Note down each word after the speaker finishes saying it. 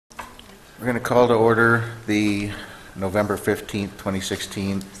We're going to call to order the November 15th,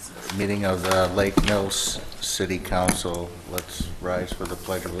 2016 meeting of the Lake Mills City Council. Let's rise for the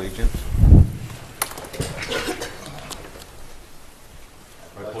Pledge of Allegiance.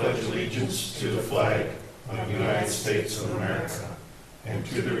 I pledge allegiance to the flag of the United States of America and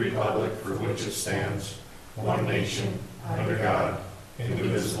to the republic for which it stands, one nation, under God,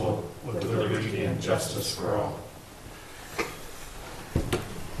 indivisible, with liberty and justice for all.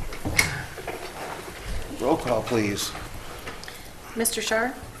 Roll call, please. Mr.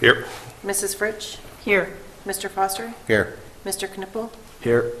 Shar? Here. Mrs. Fritsch? Here. Mr. Foster? Here. Mr. Knippel?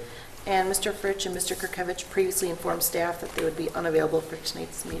 Here. And Mr. Fritsch and Mr. Kirkovich previously informed staff that they would be unavailable for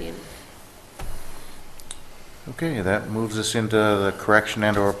tonight's meeting. Okay, that moves us into the correction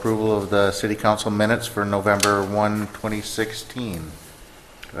and/or approval of the City Council minutes for November 1, 2016.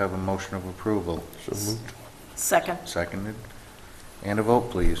 Do I have a motion of approval? So moved. Second. Seconded. And a vote,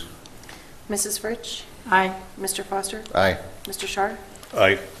 please. Mrs. Fritsch? Aye. Mr. Foster? Aye. Mr. Shar?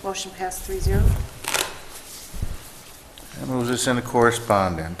 Aye. Motion passed 3-0. That moves us into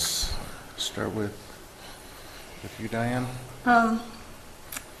correspondence. Start with you, Diane.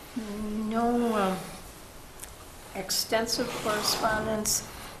 No extensive correspondence.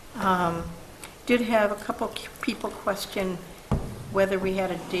 Did have a couple people question whether we had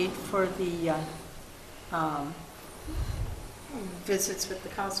a date for the visits with the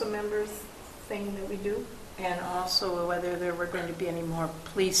council members thing that we do, and also whether there were going to be any more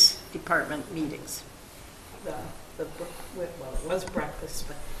police department meetings. Well, it was breakfast,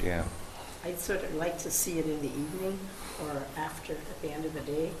 but Yeah. I'd sort of like to see it in the evening or after, at the end of the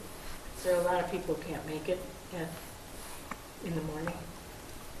day. There are a lot of people who can't make it in the morning.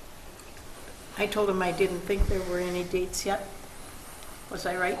 I told him I didn't think there were any dates yet. Was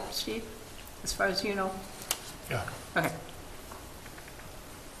I right, Steve? As far as you know? Yeah. Okay.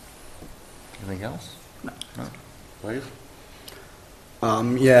 Anything else? No. Please?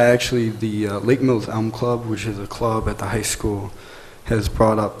 Yeah, actually, the Lake Mills Elm Club, which is a club at the high school, has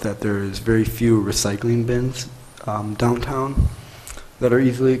brought up that there is very few recycling bins downtown that are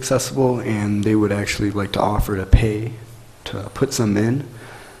easily accessible, and they would actually like to offer to pay to put some in.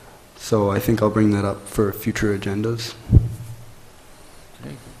 So I think I'll bring that up for future agendas.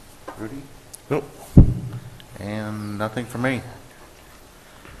 Okay. Rudy? Nope. And nothing for me.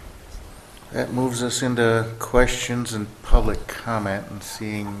 That moves us into questions and public comment, and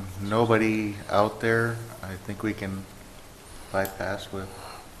seeing nobody out there, I think we can bypass with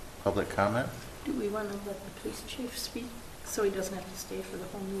public comment. Do we want to let the police chief speak so he doesn't have to stay for the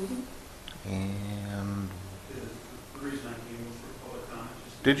whole meeting? And The reason I came for public comment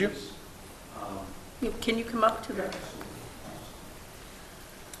is did you? Yeah, can you come up to the...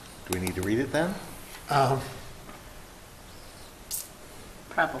 Do we need to read it then?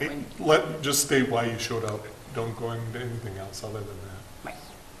 Probably. Just state why you showed up. Don't go into anything else other than that. Right.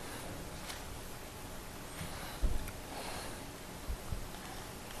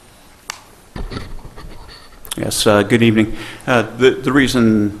 Yes, good evening. The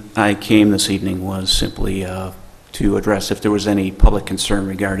reason I came this evening was simply to address if there was any public concern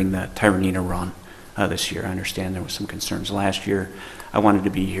regarding the Tyranina run this year. I understand there was some concerns last year. I wanted to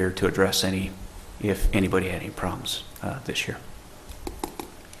be here to address if anybody had any problems this year.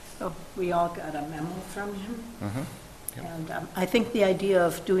 So we all got a memo from him. Mm-hmm. Yep. And I think the idea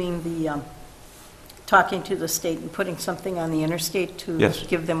of doing the, talking to the state and putting something on the interstate to Yes.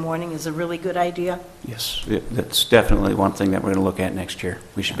 give them warning is a really good idea. Yes, that's definitely one thing that we're going to look at next year.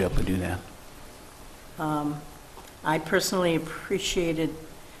 We should be able to do that. I personally appreciated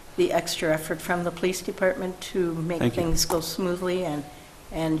the extra effort from the police department to make Thank you. things go smoothly,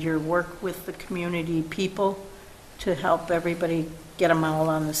 and your work with the community people to help everybody get them all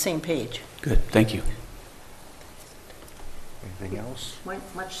on the same page. Good, thank you. Anything else? Went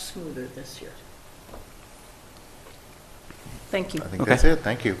much smoother this year. Thank you. I think Okay. that's it.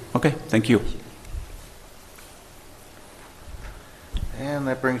 Thank you. Okay, thank you. And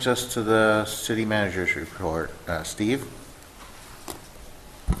that brings us to the city manager's report. Steve?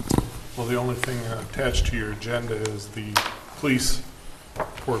 Well, the only thing attached to your agenda is the police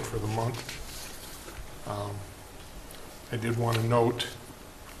report for the month. I did want to note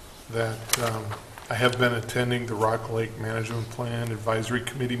that I have been attending the Rock Lake Management Plan Advisory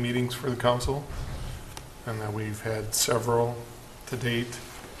Committee meetings for the council, and that we've had several to date,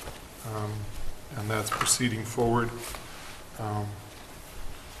 and that's proceeding forward.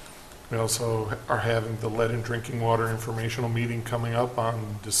 We also are having the lead and drinking water informational meeting coming up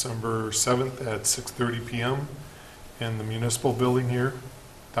on December 7th at 6:30 p.m. in the municipal building here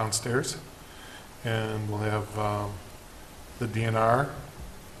downstairs. And we'll have the DNR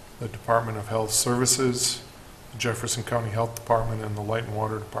the Department of Health Services, the Jefferson County Health Department, and the Light and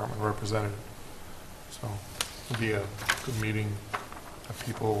Water Department represented. So it'll be a good meeting that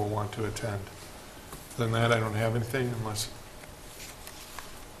people will want to attend. Other than that, I don't have anything unless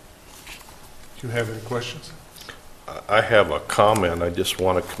you have any questions. I have a comment. I just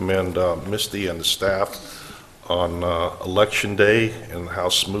want to commend Misty and the staff on Election Day and how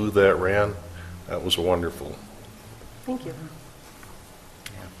smooth that ran. That was wonderful. Thank you.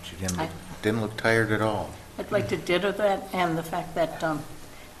 Yeah, she didn't look tired at all. I'd like to ditto that, and the fact that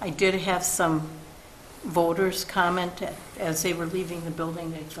I did have some voters comment as they were leaving the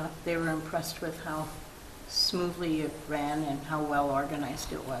building. They thought they were impressed with how smoothly it ran and how well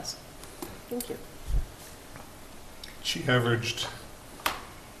organized it was. Thank you. She averaged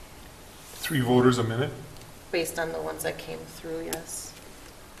 3 voters a minute. Based on the ones that came through, yes.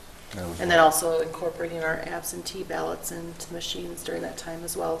 That was And then also incorporating our absentee ballots into the machines during that time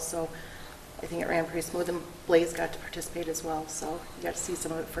as well. So I think it ran pretty smooth, and Blaze got to participate as well. So you got to see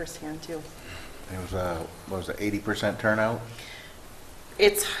some of it firsthand too. It was what was it, 80% turnout?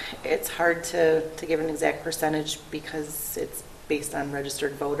 It's hard to give an exact percentage because it's based on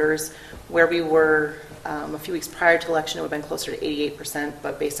registered voters. Where we were a few weeks prior to election, it would have been closer to 88%,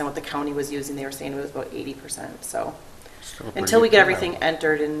 but based on what the county was using, they were saying it was about 80%. So Still a pretty until we good get turnout. everything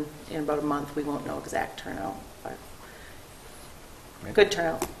entered in about a month, we won't know exact turnout. But good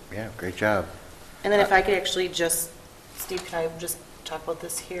turnout. Yeah, great job. And then if I could actually just, Steve, can I just talk about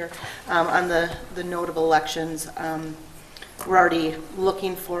this here? On the notable elections, we're already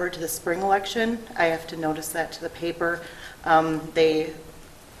looking forward to the spring election. I have to notice that to the paper. They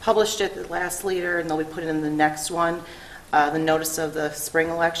published it the last leader, and they'll be putting in the next one, the notice of the spring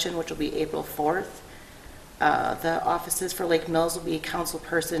election, which will be April 4th. The offices for Lake Mills will be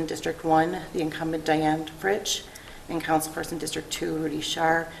Councilperson District 1, the incumbent Diane Fritsch, and Councilperson District 2, Rudy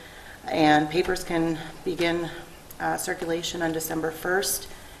Schar. And papers can begin circulation on December 1st,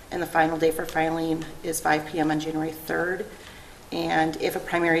 and the final day for filing is 5 p.m. on January 3rd. And if a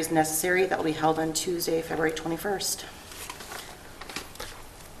primary is necessary, that will be held on Tuesday, February 21st.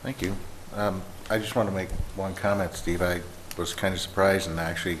 Thank you. I just want to make one comment, Steve. I was kind of surprised and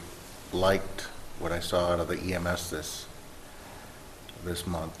actually liked what I saw out of the EMS this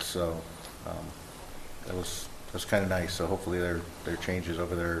month. So that was kind of nice. So hopefully their changes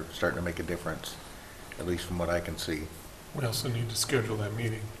over there are starting to make a difference, at least from what I can see. We also need to schedule that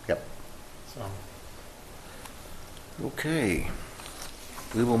meeting. Yep. So Okay.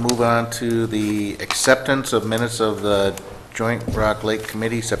 We will move on to the acceptance of minutes of the Joint Rock Lake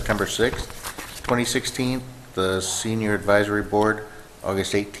Committee, September 6th, 2016, the Senior Advisory Board,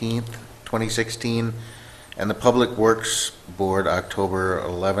 August 18th, 2016, and the Public Works Board, October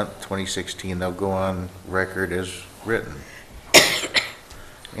 11th, 2016. They'll go on record as written.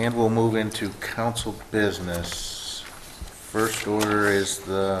 And we'll move into council business. First order is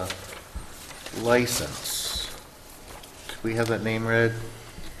the license. Could we have that name read?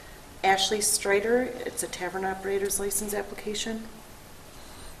 Ashley Strider, it's a tavern operator's license application.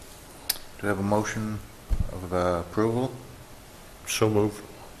 Do we have a motion of approval? So moved.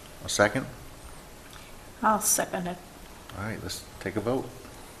 A second? I'll second it. All right, let's take a vote.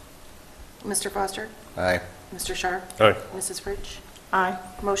 Mr. Foster? Aye. Mr. Schar? Aye. Mrs. Fritsch? Aye.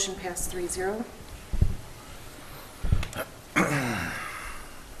 Motion passed 3-0.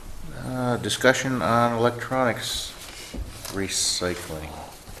 Discussion on electronics recycling.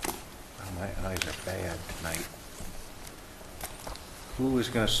 Oh, my eyes are bad tonight. Who is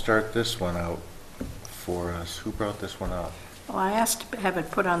going to start this one out for us? Who brought this one up? Well, I asked to have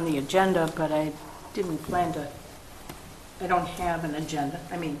it put on the agenda, but I didn't plan to, I don't have an agenda.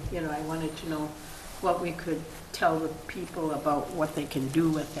 I mean, you know, I wanted to know what we could tell the people about what they can do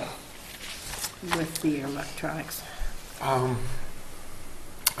with it, with the electronics.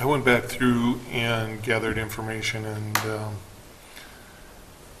 I went back through and gathered information, and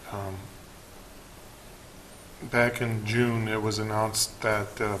back in June, it was announced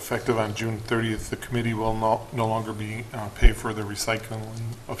that effective on June 30th, the committee will no longer be pay for the recycling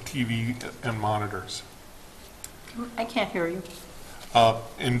of TV and monitors. I can't hear you.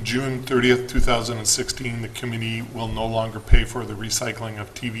 In June 30th, 2016, the committee will no longer pay for the recycling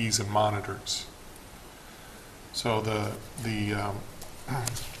of TVs and monitors. So the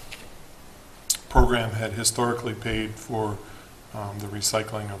program had historically paid for the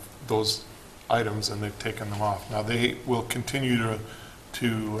recycling of those items, and they've taken them off. Now, they will continue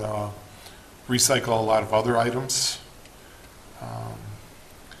to recycle a lot of other items,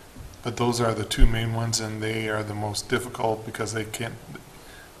 but those are the two main ones, and they are the most difficult because they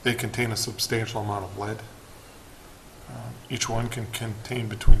contain a substantial amount of lead. Each one can contain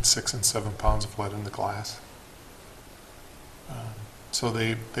between 6 and 7 pounds of lead in the glass. So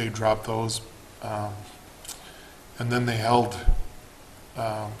they dropped those. And then they held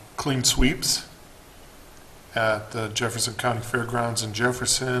clean sweeps at the Jefferson County Fairgrounds in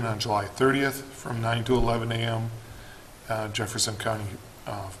Jefferson on July 30th from 9 to 11 a.m. Jefferson County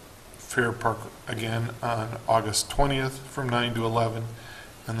Fair Park again on August 20th from 9 to 11.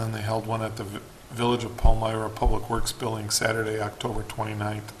 And then they held one at the Village of Palmyra Public Works Building Saturday, October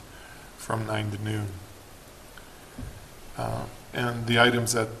 29th from 9 to noon. And the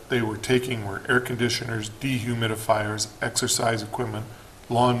items that they were taking were air conditioners, dehumidifiers, exercise equipment,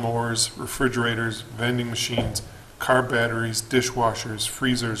 lawnmowers, refrigerators, vending machines, car batteries, dishwashers,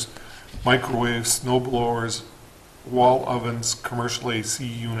 freezers, microwaves, snow blowers, wall ovens, commercial AC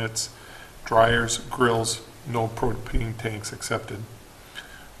units, dryers, grills, no propane tanks accepted.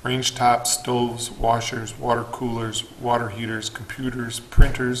 Range tops, stoves, washers, water coolers, water heaters, computers,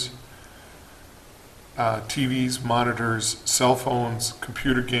 printers, TVs, monitors, cell phones,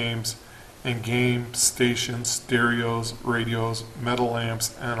 computer games, and game stations, stereos, radios, metal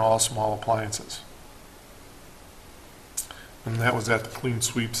lamps, and all small appliances. And that was at the clean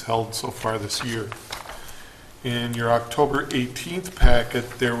sweeps held so far this year. In your October 18th packet,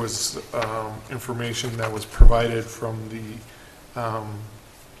 there was information that was provided from the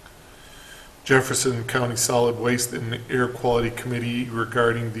Jefferson County Solid Waste and Air Quality Committee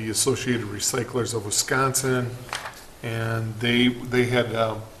regarding the Associated Recyclers of Wisconsin, and they had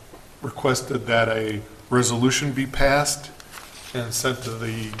requested that a resolution be passed and sent to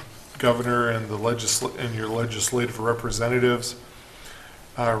the governor and and your legislative representatives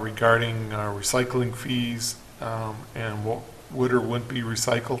regarding recycling fees and what would or wouldn't be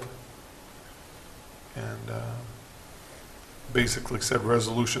recycled, and basically said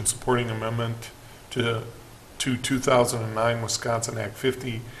resolution supporting amendment to 2009 Wisconsin Act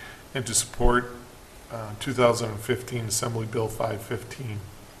 50 and to support 2015 Assembly Bill 515.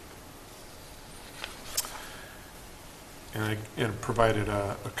 And it provided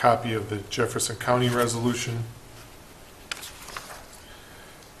a copy of the Jefferson County resolution.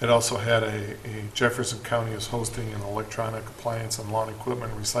 It also had a Jefferson County is hosting an electronic appliance and lawn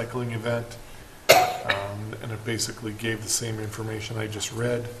equipment recycling event. And it basically gave the same information I just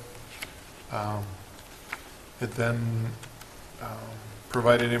read. It then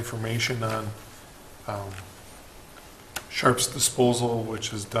provided information on Sharps disposal,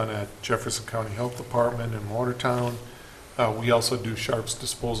 which is done at Jefferson County Health Department in Watertown. We also do Sharps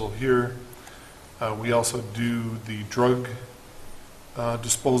disposal here. We also do the drug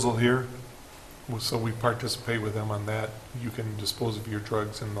disposal here. So we participate with them on that. You can dispose of your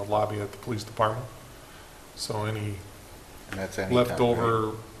drugs in the lobby at the police department. So any And that's anytime, leftover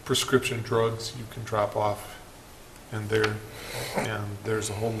right? prescription drugs you can drop off in there. And there's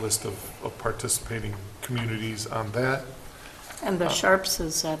a whole list of participating communities on that. And the Sharps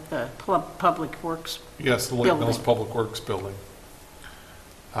is at the Public Works. Yes, the Lake Mills Building. Public Works Building.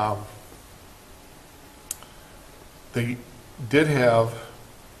 They did have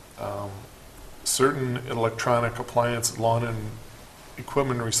certain electronic appliance, lawn and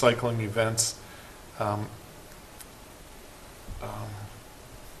equipment recycling events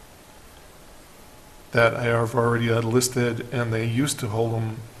that I have already listed, and they used to hold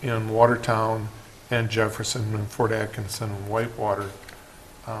them in Watertown and Jefferson and Fort Atkinson and Whitewater.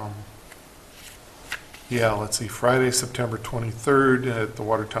 Yeah, let's see, Friday, September 23rd at the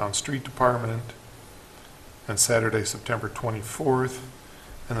Watertown Street Department, and Saturday, September 24th,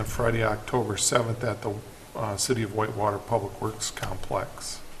 and then Friday, October 7th at the City of Whitewater Public Works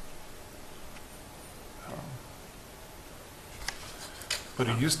Complex. But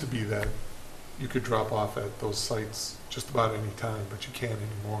it used to be that you could drop off at those sites just about any time, but you can't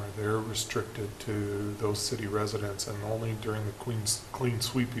anymore. They're restricted to those city residents and only during the clean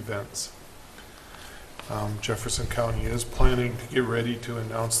sweep events. Jefferson County is planning to get ready to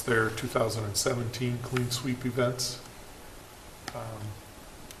announce their 2017 clean sweep events.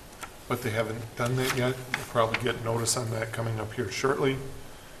 But they haven't done that yet. You'll probably get notice on that coming up here shortly.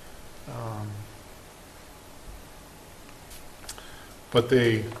 But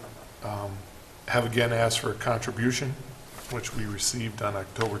they have again asked for a contribution, which we received on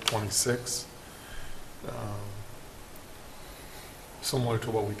October 26th, similar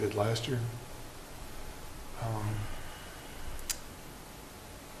to what we did last year.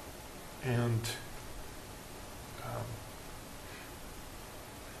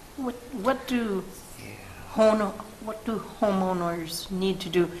 What do homeowners need to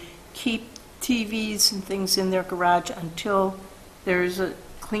do? Keep TVs and things in their garage until there's a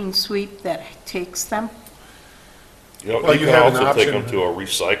clean sweep that takes them? You know, Well, you you can have an also take them option. to a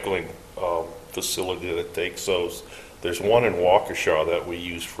recycling facility that takes those. There's one in Waukesha that we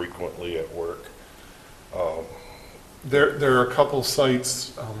use frequently at work. There are a couple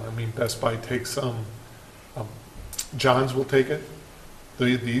sites, I mean, Best Buy takes some, John's will take it. The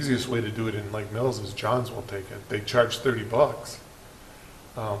easiest way to do it in Lake Mills is John's will take it. They charge $30,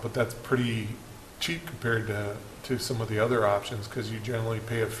 but that's pretty cheap compared to some of the other options, because you generally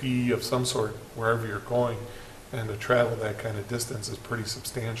pay a fee of some sort wherever you're going, and to travel that kind of distance is pretty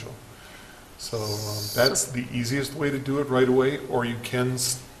substantial. So that's the easiest way to do it right away, or you can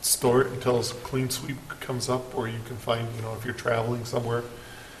store it until a clean sweep comes up, or you can find, you know, if you're traveling somewhere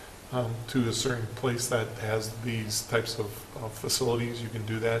to a certain place that has these types of facilities, you can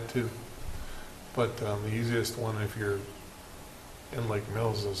do that too. But the easiest one, if you're in Lake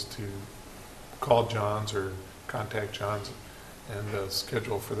Mills, is to call John's or contact John's and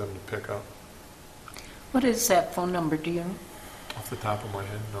schedule for them to pick up. What is that phone number, do you know? Off the top of my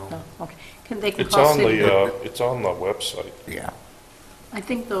head, no. No, okay. They can It's call on city. it's on the website. Yeah. I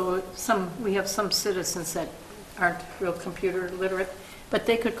think though, we have some citizens that aren't real computer literate, but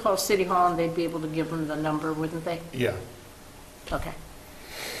they could call City Hall and they'd be able to give them the number, wouldn't they? Yeah. Okay.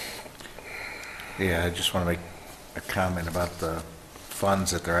 Yeah, I just want to make a comment about the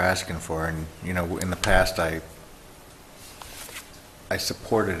funds that they're asking for, and, you know, in the past, I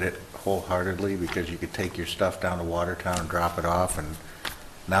supported it wholeheartedly because you could take your stuff down to Watertown and drop it off, and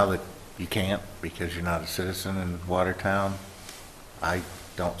now that you can't because you're not a citizen in Watertown, I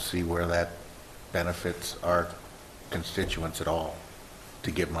don't see where that benefits our constituents at all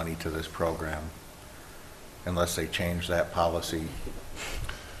to give money to this program, unless they change that policy.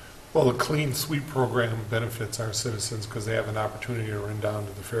 Well, the Clean Sweep program benefits our citizens because they have an opportunity to run down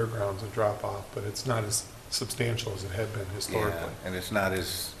to the fairgrounds and drop off, but it's not as substantial as it had been historically. Yeah, and it's not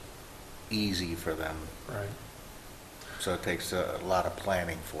as easy for them, Right, so it takes a lot of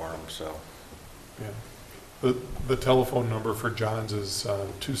planning for them, so. yeah. The telephone number for John's is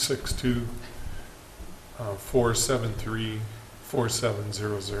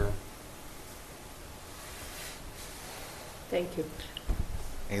 262-473-4700. Thank you.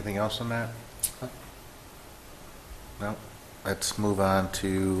 Anything else on that? No? Let's move on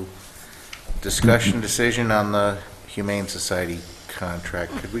to discussion decision on the Humane Society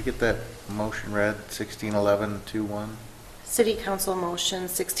contract. Could we get that motion read, 1611-21? City Council Motion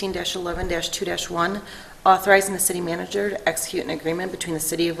 16-11-2-1, authorizing the city manager to execute an agreement between the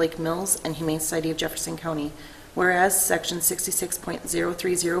City of Lake Mills and Humane Society of Jefferson County. Whereas Section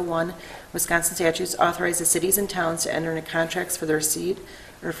 66.0301 Wisconsin statutes authorize the cities and towns to enter into contracts for the receipt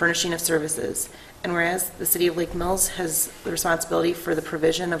or furnishing of services. And whereas the City of Lake Mills has the responsibility for the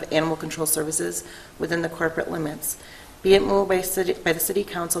provision of animal control services within the corporate limits. Be it moved by the City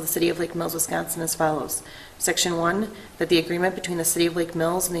Council of the City of Lake Mills, Wisconsin as follows. Section 1, that the agreement between the City of Lake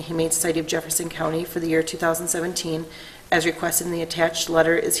Mills and the Humane Society of Jefferson County for the year 2017, as requested in the attached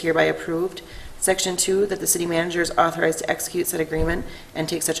letter, is hereby approved. Section 2, that the city manager is authorized to execute said agreement and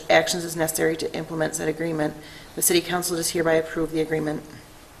take such actions as necessary to implement said agreement. The City Council does hereby approve the agreement.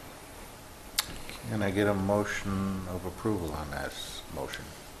 Can I get a motion of approval on that motion?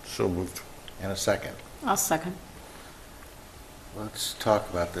 So moved. And a second? I'll second. Let's talk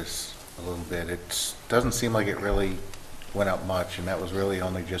about this a little bit. It doesn't seem like it really went up much, and that was really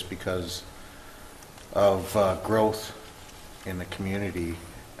only just because of growth in the community.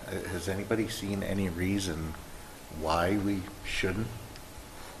 Has anybody seen any reason why we shouldn't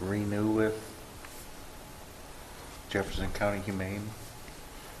renew with Jefferson County Humane?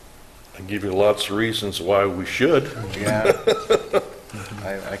 I give you lots of reasons why we should. Yeah.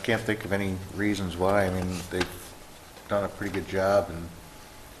 I can't think of any reasons why. I mean, they've done a pretty good job, and,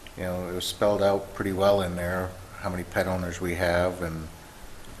 you know, it was spelled out pretty well in there, how many pet owners we have, and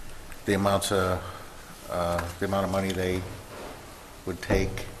the amount of money they would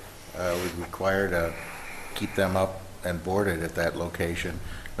take, would require to keep them up and boarded at that location.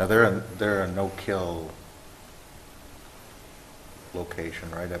 Now, they're a no-kill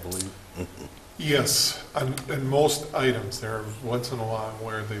location, right, I believe? Yes, and most items, there are once in a while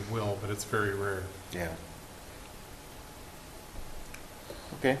where they will, but it's very rare. Yeah.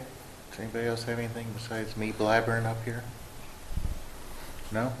 Okay. Does anybody else have anything besides me blabbering up here?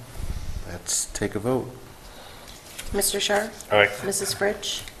 No? Let's take a vote. Mr. Shar? Aye. Mrs.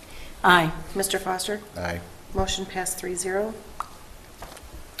 Fritsch? Aye. Mr. Foster? Aye. Motion passed 3-0.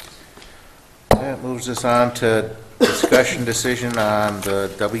 That moves us on to discussion decision on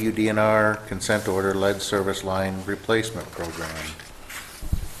the WDNR consent order lead service line replacement program.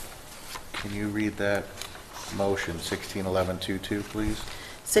 Can you read that motion, 161122, please?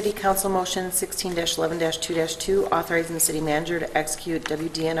 City Council Motion 16-11-2-2, authorizing the city manager to execute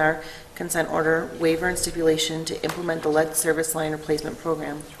WDNR consent order waiver and stipulation to implement the lead service line replacement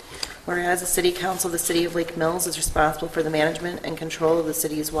program. Whereas the City Council of the City of Lake Mills is responsible for the management and control of the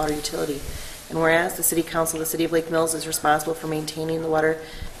city's water utility. And whereas the City Council of the City of Lake Mills is responsible for maintaining the water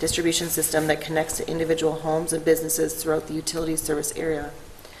distribution system that connects to individual homes and businesses throughout the utility service area.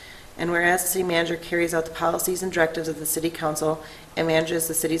 And whereas the city manager carries out the policies and directives of the City Council and manages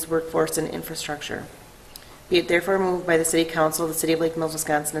the city's workforce and infrastructure. Be it therefore moved by the City Council of the City of Lake Mills,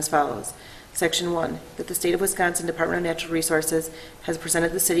 Wisconsin as follows. Section 1, that the State of Wisconsin Department of Natural Resources has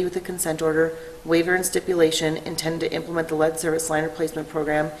presented the city with a consent order, waiver and stipulation intended to implement the lead service line replacement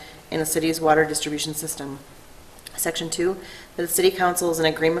program in the city's water distribution system. Section 2, that the City Council is in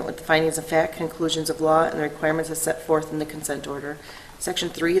agreement with the findings of fact, conclusions of law, and the requirements as set forth in the consent order. Section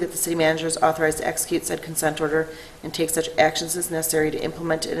 3, that the city manager is authorized to execute said consent order and take such actions as necessary to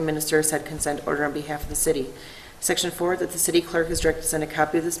implement and administer said consent order on behalf of the city. Section 4, that the city clerk is directed to send a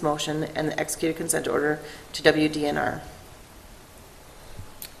copy of this motion and the executed consent order to WDNR.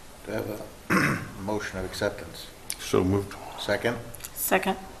 Do I have a motion of acceptance? So moved. Second?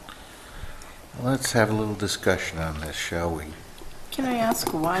 Second. Let's have a little discussion on this, shall we? Can I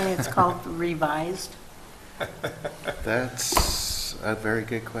ask why it's called revised? That's a very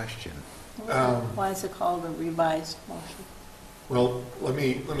good question. Why is it called a revised motion? Well, let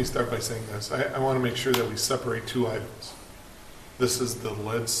me start by saying this. I want to make sure that we separate two items. This is the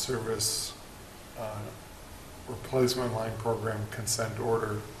lead service replacement line program consent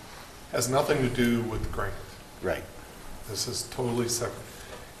order. Has nothing to do with the grant. Right. This is totally separate.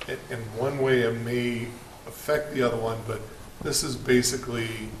 In one way, it may affect the other one, but this is basically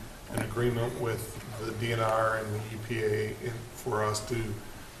an agreement with the DNR and the EPA for us to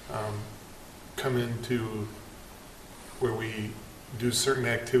come into where we do certain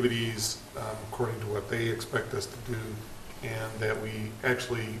activities according to what they expect us to do, and that we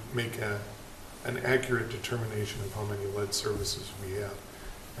actually make an accurate determination of how many lead services we have.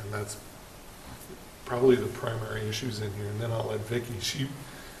 And that's probably the primary issues in here. And then I'll let Vicki,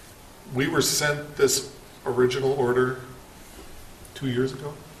 we were sent this original order 2 years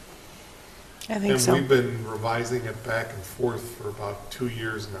ago. I think so. And we've been revising it back and forth for about 2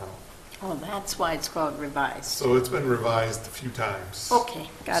 years now. Oh, that's why it's called revised. So it's been revised a few times. Okay,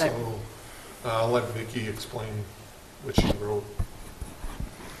 got it. So I'll let Vicki explain what she wrote.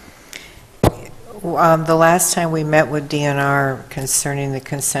 The last time we met with DNR concerning the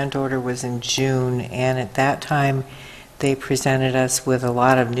consent order was in June, and at that time, they presented us with a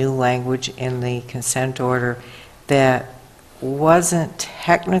lot of new language in the consent order that wasn't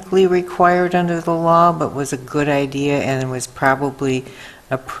technically required under the law, but was a good idea and was probably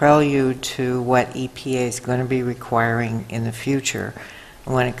a prelude to what EPA is going to be requiring in the future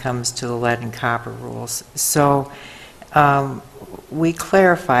when it comes to the lead and copper rules. So we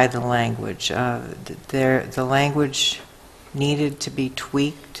clarified the language. The language needed to be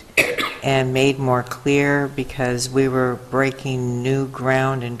tweaked and made more clear because we were breaking new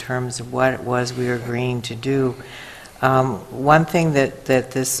ground in terms of what it was we were agreeing to do. One thing that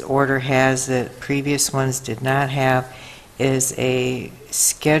this order has that previous ones did not have is a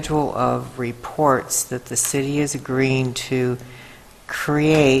schedule of reports that the city is agreeing to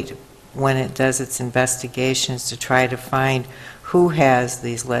create when it does its investigations to try to find who has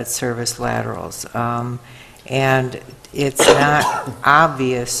these lead service laterals. And it's not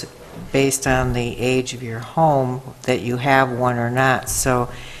obvious based on the age of your home that you have one or not. So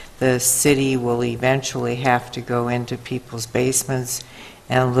the city will eventually have to go into people's basements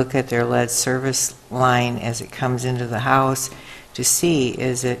and look at their lead service line as it comes into the house to see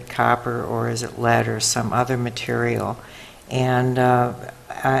is it copper or is it lead or some other material. And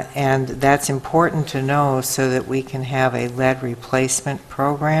that's important to know so that we can have a lead replacement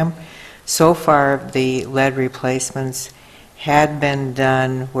program. So far, the lead replacements had been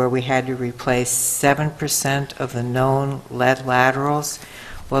done where we had to replace 7% of the known lead laterals.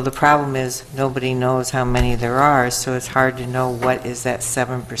 Well, the problem is nobody knows how many there are, so it's hard to know what is that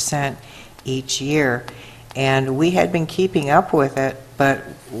 7% each year. And we had been keeping up with it, but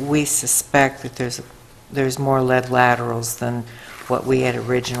we suspect that there's more lead laterals than what we had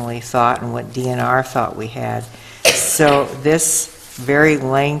originally thought and what DNR thought we had. So this very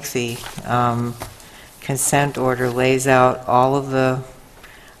lengthy consent order lays out all of the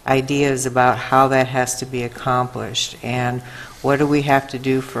ideas about how that has to be accomplished and what do we have to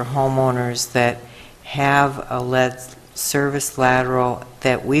do for homeowners that have a lead service lateral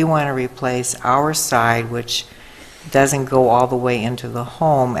that we want to replace our side, which doesn't go all the way into the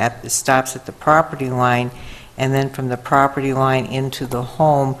home, stops at the property line, and then from the property line into the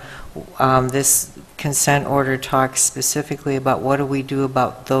home, this consent order talks specifically about what do we do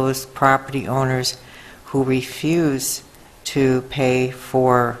about those property owners who refuse to pay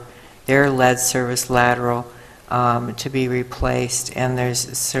for their lead service lateral to be replaced, and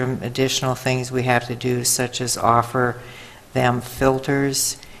there's some additional things we have to do, such as offer them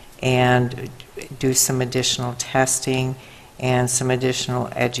filters and do some additional testing and some additional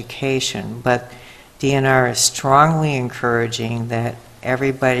education. But DNR is strongly encouraging that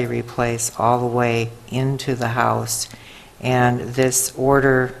everybody replace all the way into the house, and this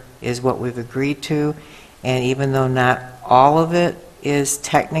order is what we've agreed to, and even though not all of it is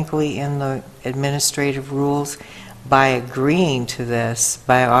technically in the administrative rules, by agreeing to this,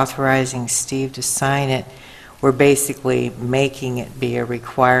 by authorizing Steve to sign it, we're basically making it be a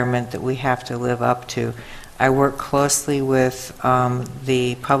requirement that we have to live up to. I work closely with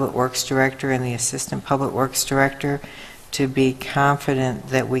the Public Works Director and the Assistant Public Works Director to be confident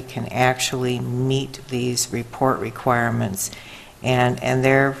that we can actually meet these report requirements. And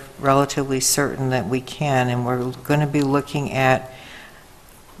they're relatively certain that we can, and we're going to be looking at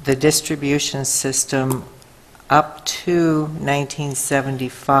the distribution system up to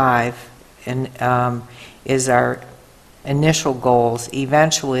 1975, and is our initial goals.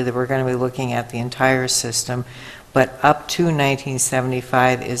 Eventually, that we're going to be looking at the entire system, but up to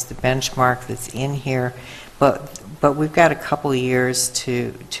 1975 is the benchmark that's in here. But we've got a couple of years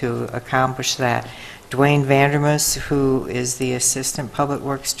to accomplish that. Dwayne Vandermus, who is the Assistant Public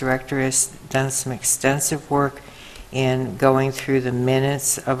Works Director, has done some extensive work in going through the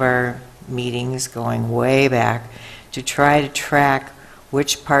minutes of our meetings, going way back, to try to track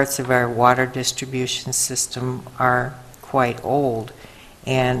which parts of our water distribution system are quite old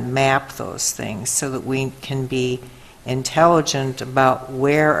and map those things so that we can be intelligent about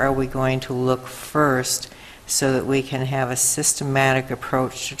where are we going to look first, so that we can have a systematic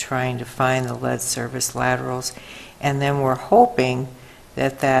approach to trying to find the lead service laterals. And then we're hoping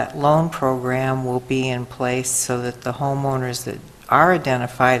that that loan program will be in place so that the homeowners that are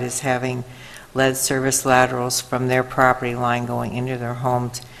identified as having lead service laterals from their property line going into their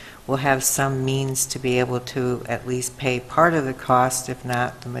homes will have some means to be able to at least pay part of the cost, if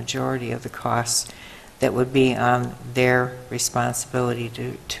not the majority of the costs, that would be on their responsibility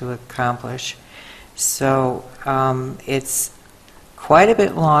to accomplish. So it's quite a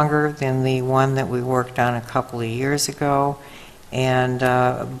bit longer than the one that we worked on a couple of years ago, and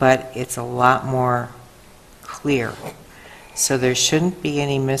but it's a lot more clear. So there shouldn't be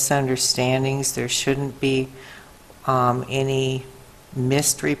any misunderstandings. There shouldn't be any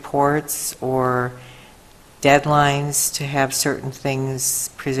missed reports or deadlines to have certain things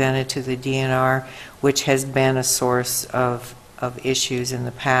presented to the DNR, which has been a source of issues in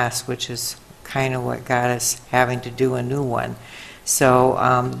the past, which is kind of what got us having to do a new one. So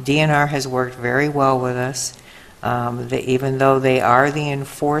DNR has worked very well with us. Even though they are the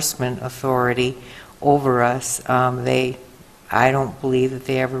enforcement authority over us, I don't believe that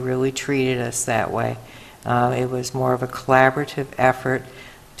they ever really treated us that way. It was more of a collaborative effort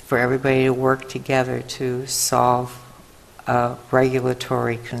for everybody to work together to solve a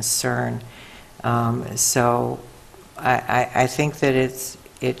regulatory concern. So I think that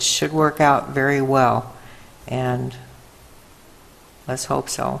it should work out very well, and let's hope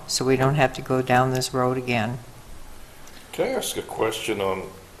so, so we don't have to go down this road again. Can I ask a question on,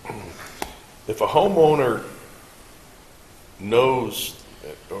 if a homeowner knows,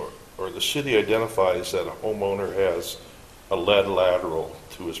 or the city identifies that a homeowner has a lead lateral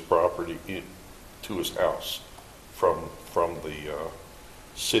to his property, to his house, from the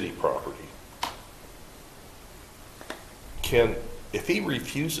city property, if he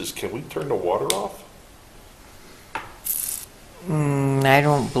refuses, can we turn the water off? I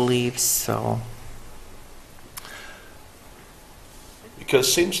don't believe so. Because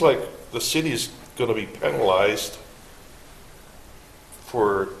it seems like the city is going to be penalized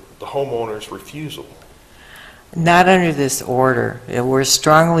for the homeowner's refusal. Not under this order. We're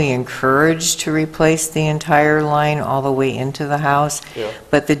strongly encouraged to replace the entire line all the way into the house, Yeah.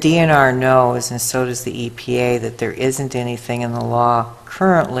 but the DNR knows, and so does the EPA, that there isn't anything in the law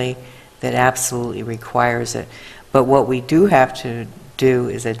currently that absolutely requires it. But what we do have to do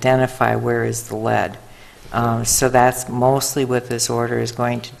is identify where is the lead. So that's mostly what this order is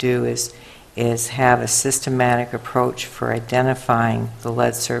going to do, is have a systematic approach for identifying the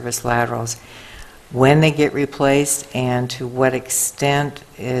lead service laterals, when they get replaced, and to what extent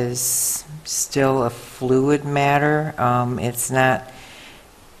is still a fluid matter. It's not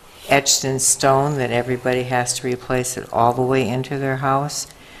etched in stone that everybody has to replace it all the way into their house.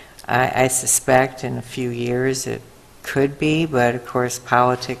 I suspect in a few years it could be, but of course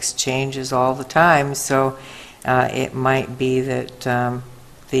politics changes all the time, so it might be that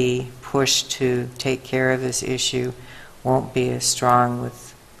the push to take care of this issue won't be as strong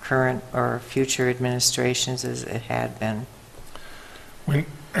with current or future administrations as it had been. We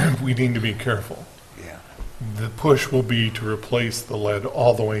need to be careful. Yeah. The push will be to replace the lead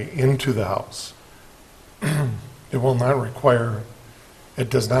all the way into the house. It will not require, it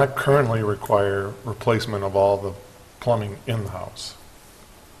does not currently require replacement of all the plumbing in the house.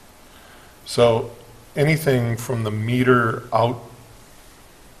 So anything from the meter out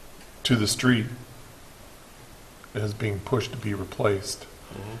to the street is being pushed to be replaced.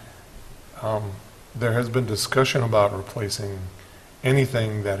 There has been discussion about replacing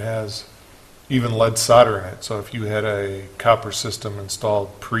anything that has even lead solder in it. So if you had a copper system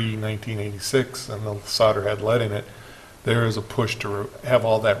installed pre-1986 and the solder had lead in it, there is a push to have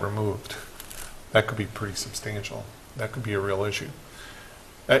all that removed. That could be pretty substantial. That could be a real issue.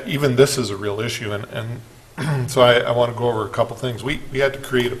 Even this is a real issue, and so I want to go over a couple things. We had to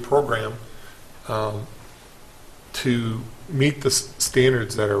create a program to meet the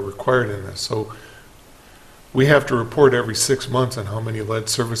standards that are required in this. So we have to report every 6 months on how many lead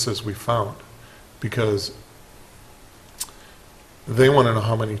surfaces we found, because they want to know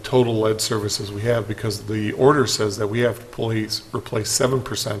how many total lead surfaces we have, because the order says that we have to replace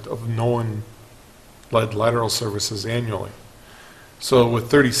 7% of known lead lateral surfaces annually. So with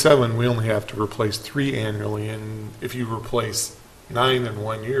 37, we only have to replace 3 annually, and if you replace 9 in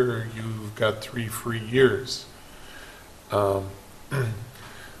 1 year, you've got 3 free years.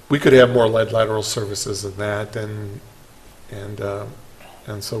 We could have more lead lateral surfaces than that, and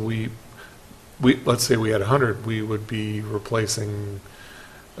so we let's say we had 100, we would be replacing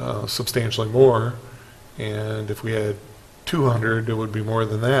substantially more, and if we had 200, it would be more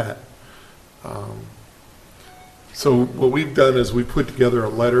than that. So what we've done is we put together a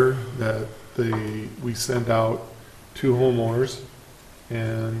letter that we send out to homeowners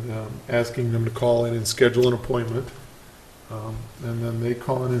and asking them to call in and schedule an appointment. And then they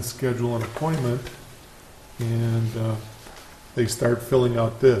call in and schedule an appointment, and they start filling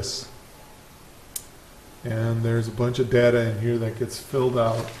out this. And there's a bunch of data in here that gets filled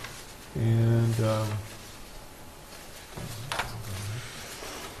out, and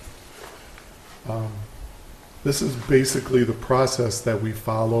this is basically the process that we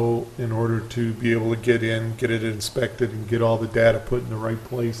follow in order to be able to get in, get it inspected, and get all the data put in the right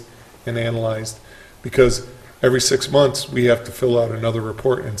place and analyzed. Because every 6 months, we have to fill out another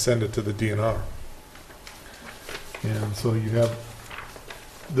report and send it to the DNR. And so you have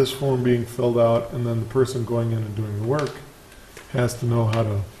this form being filled out, and then the person going in and doing the work has to know how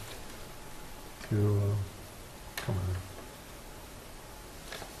to come on,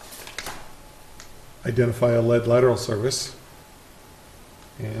 identify a lead lateral surface,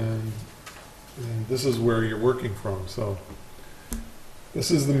 and this is where you're working from. So this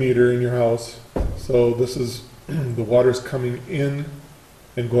is the meter in your house. So this is the water's coming in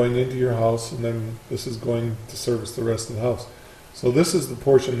and going into your house, and then this is going to service the rest of the house. So this is the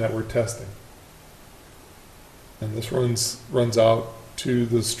portion that we're testing. And this runs out to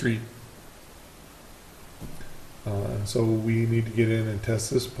the street. And so we need to get in and test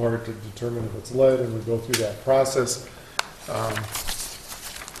this part to determine if it's lead, and we go through that process.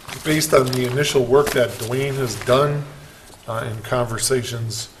 Based on the initial work that Dwayne has done in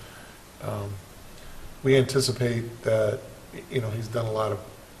conversations, we anticipate that, he's done a lot of,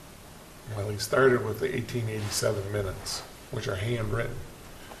 he started with the 1887 minutes, which are handwritten,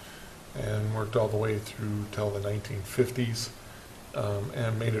 and worked all the way through till the 1950s,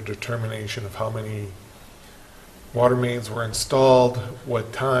 and made a determination of how many water mains were installed,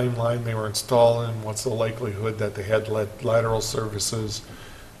 what timeline they were installed in, what's the likelihood that they had lateral surfaces,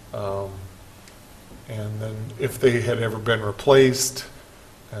 and then if they had ever been replaced.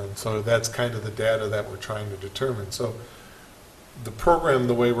 And so that's kind of the data that we're trying to determine. So the program,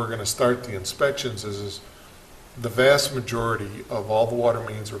 the way we're going to start the inspections is the vast majority of all the water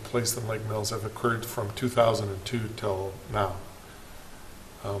mains replaced in Lake Mills have occurred from 2002 till now.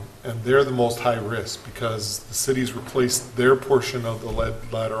 And they're the most high risk because the city's replaced their portion of the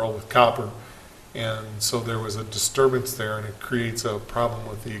lead lateral with copper, and so there was a disturbance there, and it creates a problem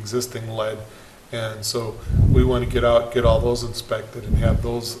with the existing lead. And so we want to get out, get all those inspected, and have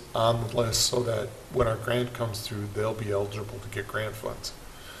those on the list so that when our grant comes through, they'll be eligible to get grant funds.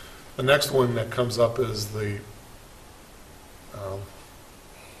 The next one that comes up is the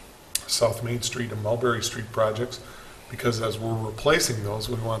South Main Street and Mulberry Street projects, because as we're replacing those,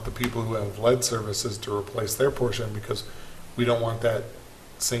 we want the people who have lead services to replace their portion, because we don't want that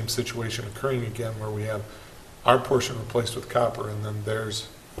same situation occurring again where we have our portion replaced with copper and then theirs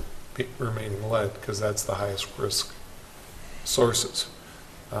remaining lead, because that's the highest risk sources.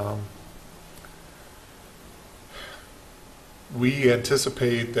 We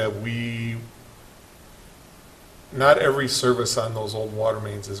anticipate that not every service on those old water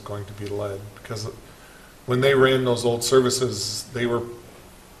mains is going to be lead, because when they ran those old services,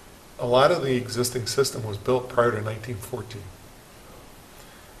 a lot of the existing system was built prior to 1914.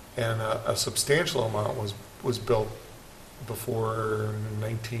 And a substantial amount was built before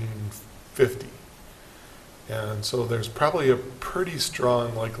 1950. And so there's probably a pretty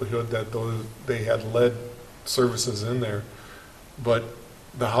strong likelihood that they had lead services in there. But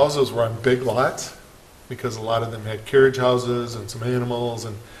the houses were on big lots, because a lot of them had carriage houses and some animals,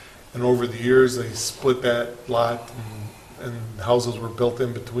 and over the years they split that lot and houses were built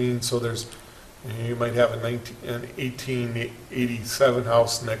in between. So you might have an 1887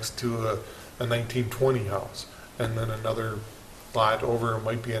 house next to a 1920 house, and then another lot over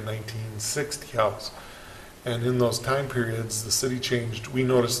might be a 1960 house. And in those time periods, the city changed. We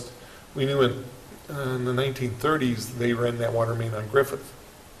knew in the 1930s they ran that water main on Griffith.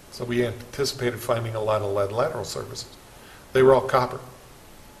 So we anticipated finding a lot of lead lateral services. They were all copper,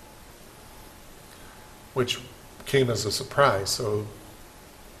 which came as a surprise. So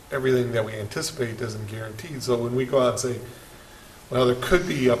everything that we anticipate isn't guaranteed. So when we go out and say, well, there could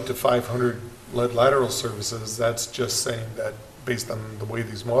be up to 500 lead lateral services, that's just saying that based on the way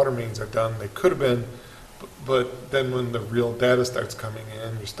these water mains are done, they could have been. But then when the real data starts coming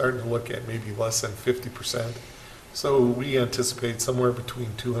in, you're starting to look at maybe less than 50%. So we anticipate somewhere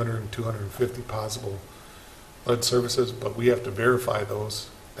between 200 and 250 possible lead services, but we have to verify those.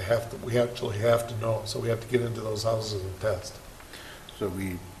 We actually have to know, so we have to get into those houses and test. So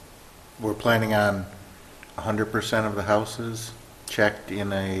we're planning on 100% of the houses checked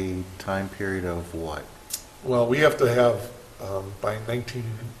in a time period of what? Well, we have to have, by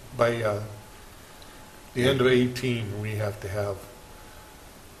the end of 18, we have to have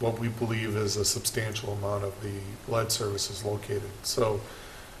what we believe is a substantial amount of the lead services located. So,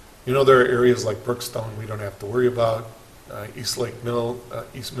 there are areas like Brookstone we don't have to worry about, East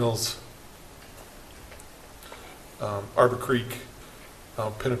Mills, Arbor Creek,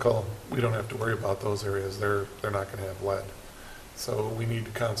 Pinnacle, we don't have to worry about those areas. They're not going to have lead. So we need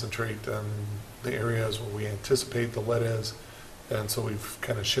to concentrate on the areas where we anticipate the lead is. And so we've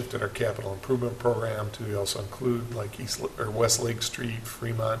kind of shifted our capital improvement program to also include like West Lake Street,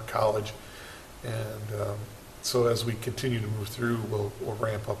 Fremont, College. And so as we continue to move through, we'll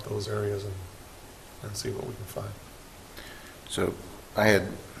ramp up those areas and see what we can find. So I had,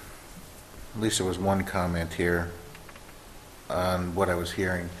 at least there was one comment here on what I was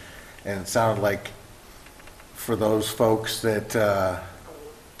hearing, and it sounded like for those folks that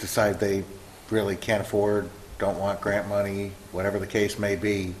decide they really can't afford, don't want grant money, whatever the case may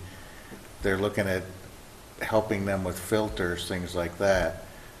be, they're looking at helping them with filters, things like that.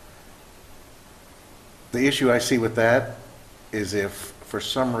 The issue I see with that is if for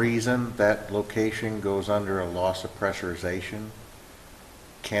some reason that location goes under a loss of pressurization,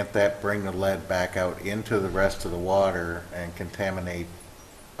 can't that bring the lead back out into the rest of the water and contaminate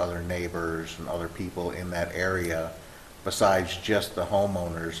other neighbors and other people in that area besides just the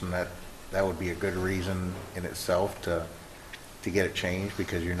homeowners? And that would be a good reason in itself to get it changed,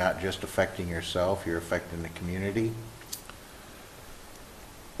 because you're not just affecting yourself, you're affecting the community.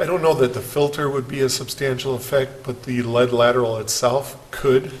 I don't know that the filter would be a substantial effect, but the lead lateral itself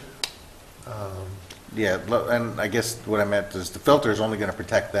could. Yeah, and I guess what I meant is the filter is only going to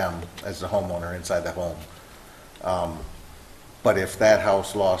protect them as the homeowner inside the home. But if that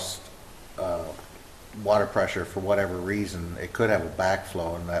house lost water pressure for whatever reason, it could have a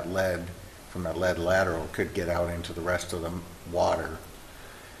backflow, and that lead from that lead lateral could get out into the rest of the water.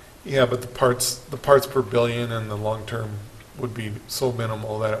 Yeah, but the parts per billion and the long term would be so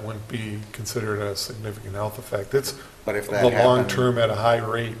minimal that it wouldn't be considered a significant health effect. It's But if that the happened, long term at a high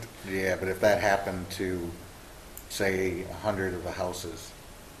rate. Yeah, but if that happened to, say, 100 of the houses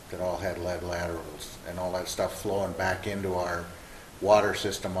that all had lead laterals and all that stuff flowing back into our water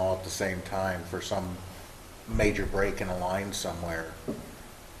system all at the same time for some major break in a line somewhere,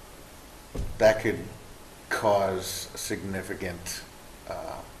 that could cause significant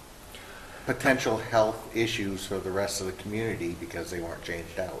potential health issues for the rest of the community because they weren't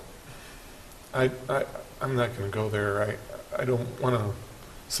changed out. I'm not going to go there. I don't want to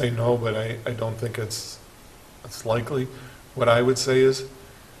say no, but I don't think it's likely. What I would say is,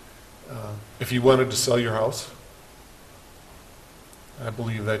 if you wanted to sell your house, I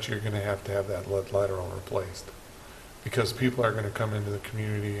believe that you're going to have that lead lateral replaced. because people are going to come into the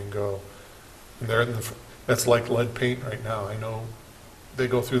community and go, and they're in the, that's like lead paint right now. I know they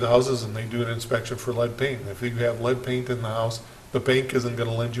go through the houses and they do an inspection for lead paint. If you have lead paint in the house, the bank isn't going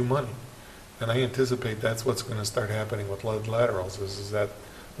to lend you money. And I anticipate that's what's going to start happening with lead laterals, is that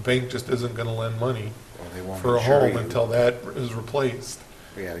the bank just isn't going to lend money Or they won't for a insure home you. until that is replaced.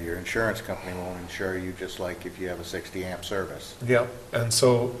 Yeah, your insurance company won't insure you, just like if you have a 60 amp service. Yep, and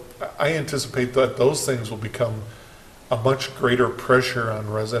so I anticipate that those things will become a much greater pressure on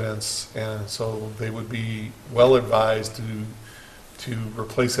residents, and so they would be well advised to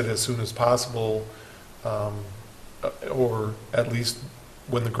replace it as soon as possible, or at least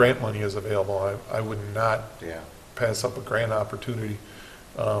when the grant money is available. I would not Yeah. pass up a grant opportunity,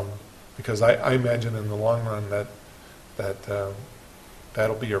 because I imagine in the long run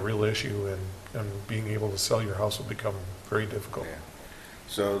that'll be a real issue, and being able to sell your house will become very difficult. Yeah.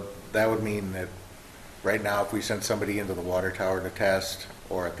 So that would mean that right now, if we send somebody into the water tower to test,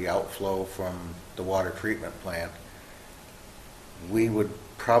 or at the outflow from the water treatment plant, we would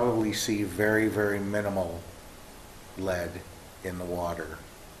probably see very, very minimal lead in the water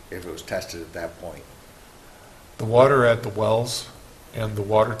if it was tested at that point. The water at the wells and the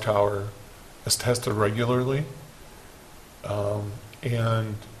water tower is tested regularly,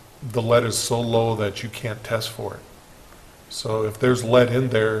 and the lead is so low that you can't test for it. So if there's lead in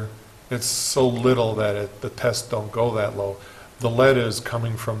there, it's so little that the tests don't go that low. The lead is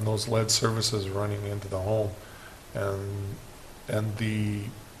coming from those lead services running into the home, and the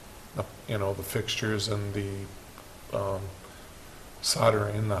fixtures and the solder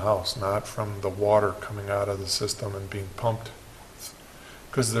in the house, not from the water coming out of the system and being pumped.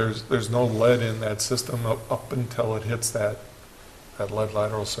 Because there's no lead in that system up until it hits that lead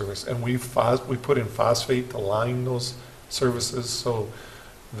lateral service. And we put in phosphate to line those services, so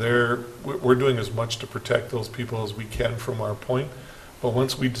we're doing as much to protect those people as we can from our point. But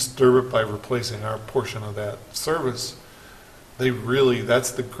once we disturb it by replacing our portion of that service,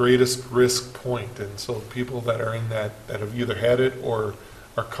 that's the greatest risk point. And so people that are in that have either had it or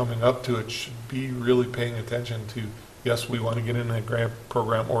are coming up to it should be really paying attention to, yes, we want to get in that grant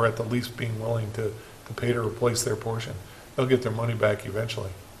program, or at the least being willing to pay to replace their portion. They'll get their money back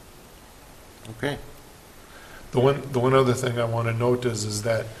eventually. Okay. The one other thing I want to note is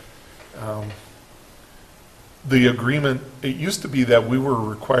that the agreement, it used to be that we were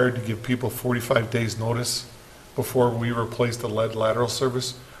required to give people 45 days notice before we replaced the lead lateral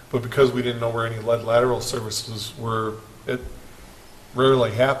service, but because we didn't know where any lead lateral services were, it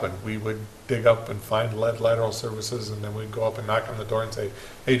rarely happened. We would dig up and find lead lateral services, and then we'd go up and knock on the door and say,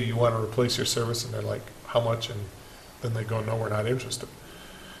 hey, do you want to replace your service? And they're like, how much? And then they go, no, we're not interested.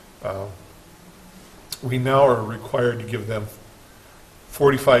 We now are required to give them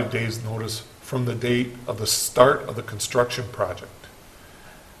 45 days notice from the date of the start of the construction project.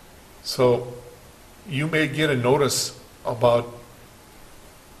 So you may get a notice about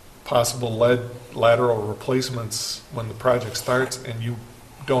possible lead lateral replacements when the project starts, and you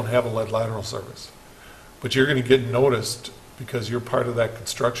don't have a lead lateral service. But you're going to get noticed because you're part of that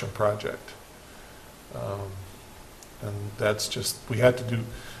construction project. And that's just, we had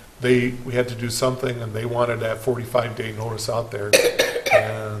to do something, and they wanted that 45-day notice out there.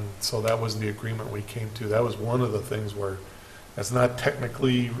 And so that was the agreement we came to. That was one of the things where it's not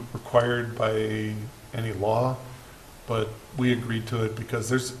technically required by any law, but we agreed to it because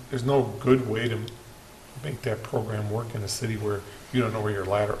there's no good way to make that program work in a city where you don't know where your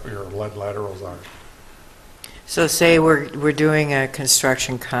lead laterals are. So say we're doing a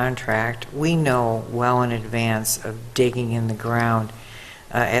construction contract, we know well in advance of digging in the ground,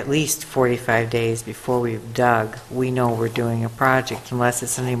 at least 45 days before we've dug, we know we're doing a project, unless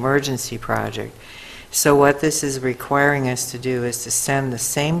it's an emergency project. So what this is requiring us to do is to send the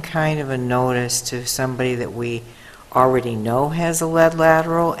same kind of a notice to somebody that we already know has a lead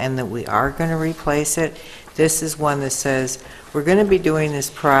lateral and that we are going to replace it. This is one that says, we're going to be doing this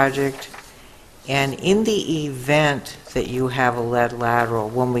project, and in the event that you have a lead lateral,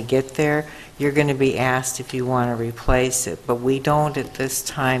 when we get there, you're going to be asked if you want to replace it. But we don't at this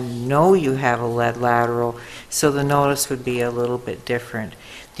time know you have a lead lateral, so the notice would be a little bit different.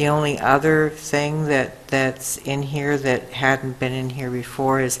 The only other thing that's in here that hadn't been in here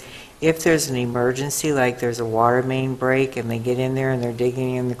before is if there's an emergency, like there's a water main break and they get in there and they're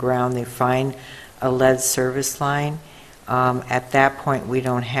digging in the ground, they find a lead service line, at that point we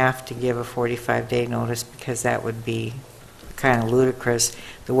don't have to give a 45-day notice because that would be kind of ludicrous.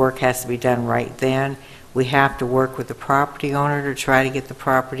 The work has to be done right then. We have to work with the property owner to try to get the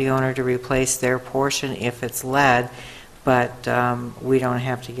property owner to replace their portion if it's lead, but we don't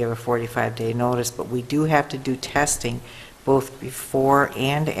have to give a 45-day notice, but we do have to do testing both before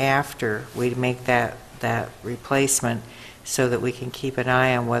and after we make that replacement, so that we can keep an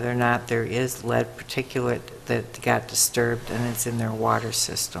eye on whether or not there is lead particulate that got disturbed and it's in their water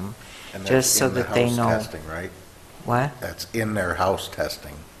system, And just that's so in the that they house know. testing, right? What? That's in their house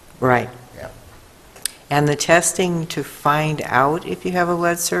testing. Right. Yeah. And the testing to find out if you have a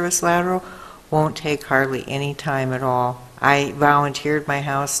lead service lateral won't take hardly any time at all. I volunteered my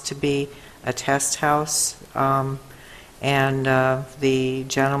house to be a test house, and the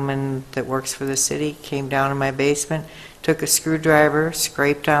gentleman that works for the city came down in my basement, took a screwdriver,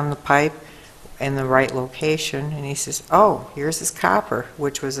 scraped on the pipe in the right location, and he says, "Oh, here's his copper,"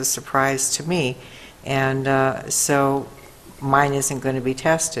 which was a surprise to me. And so mine isn't going to be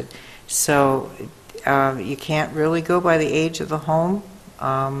tested. So you can't really go by the age of the home,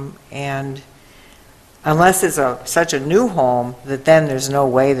 and unless it's such a new home that then there's no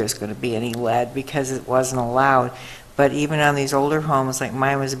way there's going to be any lead because it wasn't allowed. But even on these older homes, like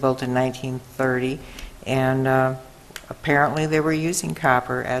mine was built in 1930, and apparently they were using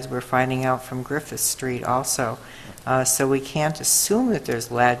copper, as we're finding out from Griffith Street also. So we can't assume that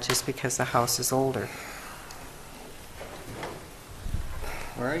there's lead just because the house is older.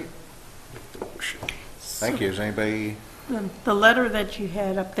 All right. Thank you. Is anybody, The letter that you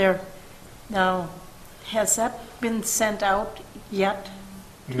had up there, now, has that been sent out yet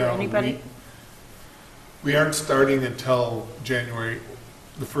to No, anybody? we aren't starting until January,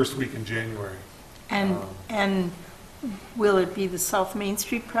 the first week in January. And will it be the South Main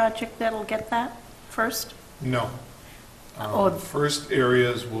Street project that'll get that first? No. Oh. The first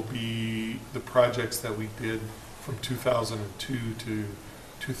areas will be the projects that we did from 2002 to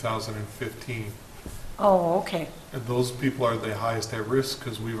 2015. Oh, okay. And those people are the highest at risk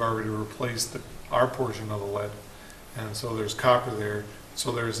because we've already replaced our portion of the lead. And so there's copper there.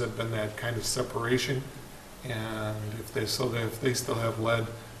 So there's been that kind of separation. And if they still have lead,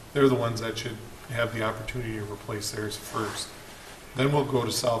 they're the ones that should have the opportunity to replace theirs first. Then we'll go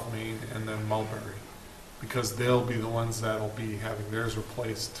to South Main and then Mulberry, because they'll be the ones that'll be having theirs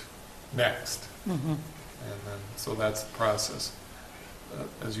replaced next. Mhm. And then, so that's the process.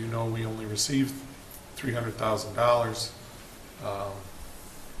 As you know, we only received $300,000.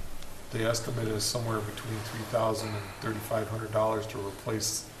 The estimate is somewhere between $3,000 and $3,500 to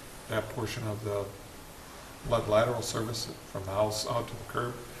replace that portion of the lead lateral service from the house out to the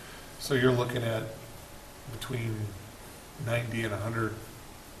curb. So you're looking at between 90 and 100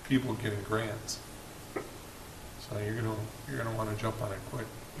 people getting grants. So you're gonna want to jump on it quick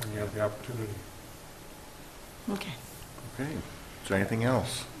when you have the opportunity. Okay. okay, is there anything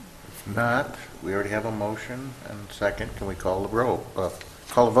else? If not, we already have a motion and second. Can we call the roll,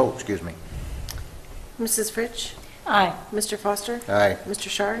 call the vote, excuse me? Mrs. Fritsch? Aye. Mr. Foster? Aye. Mr.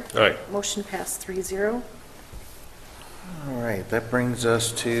 Shar? Aye. Motion passed 3-0. All right, that brings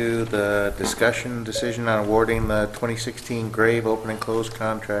us to the discussion decision on awarding the 2016 grave open and closed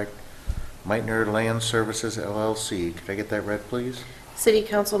contract, Meitner Land Services LLC. Could I get that read, please? City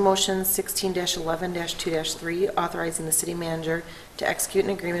Council Motion 16-11-2-3, authorizing the city manager to execute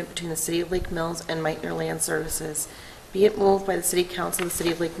an agreement between the City of Lake Mills and Meitner Land Services. Be it moved by the City Council of the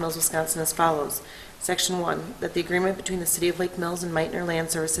City of Lake Mills, Wisconsin as follows. Section 1, that the agreement between the City of Lake Mills and Meitner Land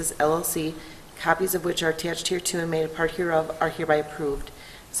Services LLC, copies of which are attached hereto and made a part hereof, are hereby approved.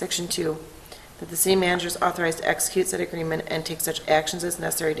 Section 2, that the city manager is authorized to execute said agreement and take such actions as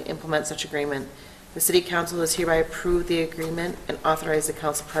necessary to implement such agreement. The City Council has hereby approved the agreement and authorized the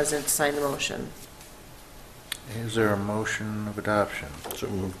Council President to sign the motion. Is there a motion of adoption? So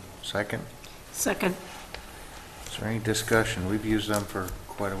moved. Second? Second. Is there any discussion? We've used them for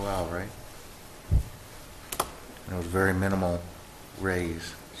quite a while, right? And it was very minimal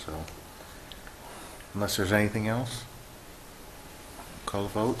raise, so unless there's anything else, call the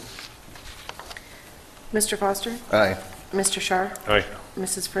vote. Mr. Foster? Aye. Mr. Shar? Aye.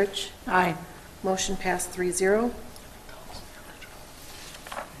 Mrs. Fritsch? Aye. Motion passed 3-0.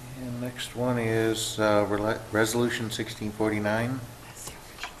 And next one is Resolution 1649.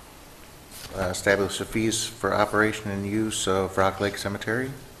 Establish the fees for operation and use of Rock Lake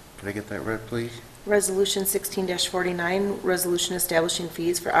Cemetery. Could I get that read, please? Resolution 16-49, resolution establishing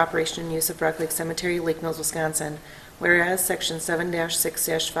fees for operation and use of Rock Lake Cemetery, Lake Mills, Wisconsin. Whereas Section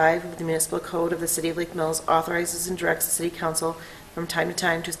 7-6-5 of the Municipal Code of the City of Lake Mills authorizes and directs the City Council from time to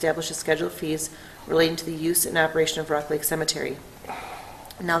time to establish a schedule of fees relating to the use and operation of Rock Lake Cemetery.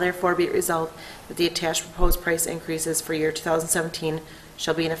 Now therefore be it resolved that the attached proposed price increases for year 2017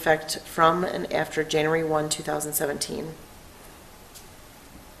 shall be in effect from and after January 1, 2017.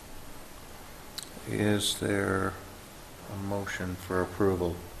 Is there a motion for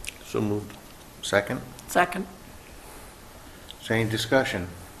approval? So moved. Second? Second. Is there any discussion?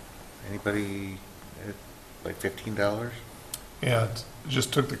 Anybody, like $15? Yeah,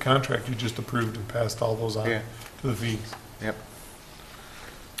 just took the contract you just approved and passed all those on Yeah. to the fees. Yep.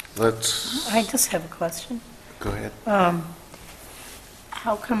 Let's, I just have a question. go ahead.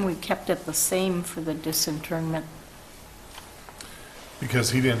 How come we kept it the same for the disinterment?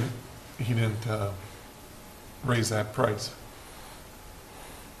 Because he didn't raise that price.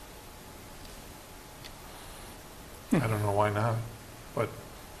 I don't know why not, but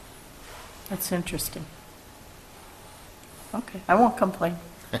That's interesting. Okay, I won't complain.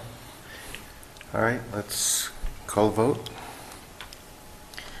 All right, let's call a vote.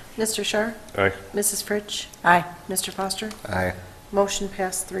 Mr. Shar? Aye. Mrs. Fritsch? Aye. Mr. Foster? Aye. Motion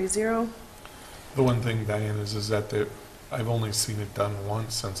passed 3-0. the one thing, Diane, is that I've only seen it done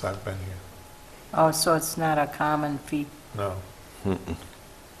once since I've been here. Oh, so it's not a common fee? No.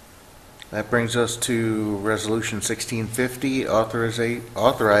 That brings us to Resolution 1650,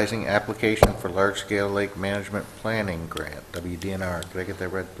 authorizing application for large-scale lake management planning grant, WDNR. Could I get that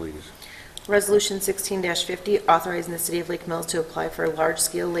read, please? Resolution 16-50, authorizing the City of Lake Mills to apply for a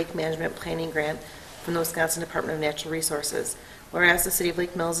large-scale lake management planning grant from the Wisconsin Department of Natural Resources. Whereas the City of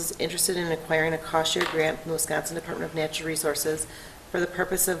Lake Mills is interested in acquiring a cost-share grant from the Wisconsin Department of Natural Resources for the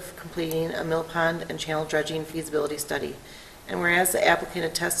purpose of completing a mill pond and channel dredging feasibility study. And whereas the applicant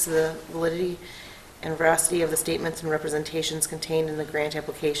attests to the validity and veracity of the statements and representations contained in the grant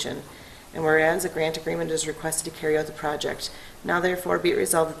application. And whereas a grant agreement is requested to carry out the project. Now therefore be it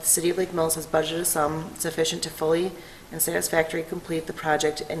resolved that the City of Lake Mills has budgeted a sum sufficient to fully and satisfactorily complete the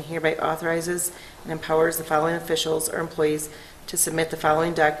project and hereby authorizes and empowers the following officials or employees to submit the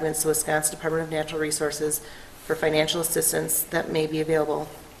following documents to the Wisconsin Department of Natural Resources for financial assistance that may be available.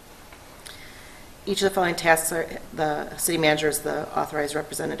 Each of the following tasks are, the city manager is the authorized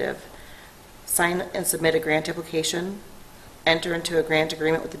representative. Sign and submit a grant application, enter into a grant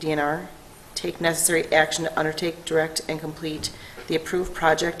agreement with the DNR, take necessary action to undertake, direct, and complete the approved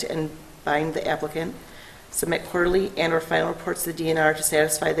project and bind the applicant, submit quarterly and/or final reports to the DNR to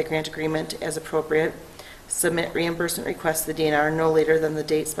satisfy the grant agreement as appropriate, submit reimbursement requests to the DNR no later than the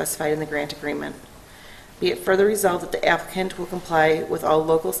date specified in the grant agreement. Be it further resolved that the applicant will comply with all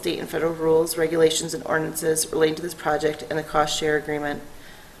local, state, and federal rules, regulations, and ordinances relating to this project and the cost share agreement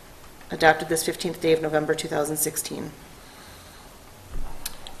adopted this 15th day of November 2016.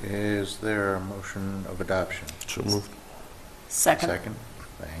 Is there a motion of adoption? So moved. Second. Second.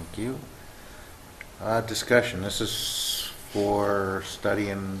 Thank you. Discussion. This is for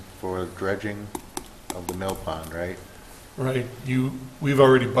studying for dredging of the mill pond, right? Right, we've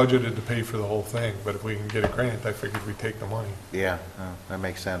already budgeted to pay for the whole thing, but if we can get a grant, I figured we'd take the money. Yeah, that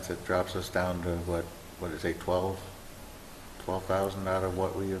makes sense. It drops us down to what did it say, 12,000 out of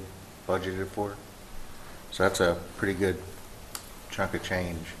what we have budgeted for? So that's a pretty good chunk of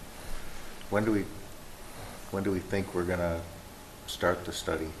change. When do we think we're gonna start the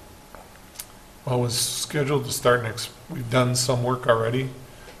study? Well, it was scheduled to start we've done some work already,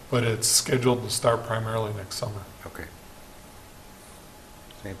 but it's scheduled to start primarily next summer. Okay.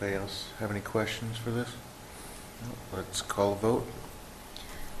 Does anybody else have any questions for this? No? Let's call a vote.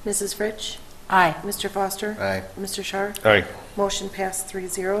 Mrs. Fritsch? Aye. Mr. Foster? Aye. Mr. Shar? Aye. Motion passed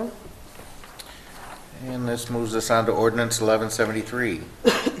 3-0. And this moves us on to ordinance 1173,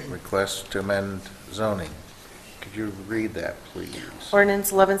 request to amend zoning. Could you read that, please?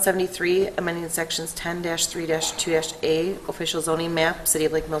 Ordinance 1173, amending sections 10-3-2-A, official zoning map, City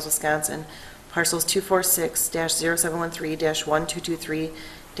of Lake Mills, Wisconsin, parcels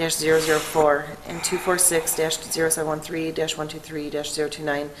 246-0713-1223-004 and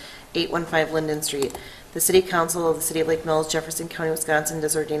 246-0713-123-029, 815 Linden Street. The City Council of the City of Lake Mills, Jefferson County, Wisconsin,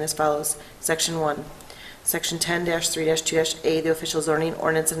 does ordain as follows. Section 1. Section 10-3-2-A, the official zoning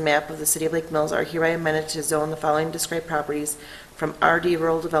ordinance and map of the City of Lake Mills are hereby amended to zone the following described properties from RD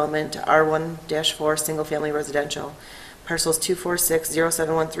Rural Development to R1-4 Single Family Residential. Parcels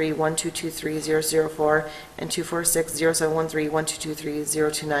 246-0713-1223-004 and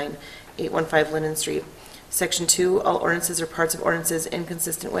 246-0713-1223-029, 815 Linden Street. Section 2, all ordinances or parts of ordinances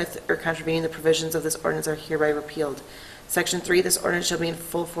inconsistent with or contravening the provisions of this ordinance are hereby repealed. Section 3, this ordinance shall be in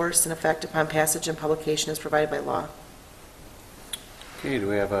full force and effect upon passage and publication as provided by law. Okay, do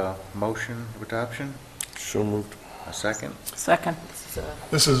we have a motion of adoption? So moved. A second? Second.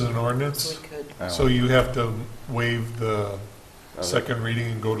 This is an ordinance, We could. so you have to waive the Oh, second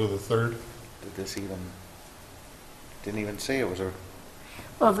reading and go to the third. Did this didn't even say it was a,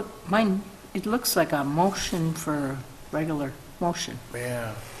 Well, mine, it looks like a motion for regular motion.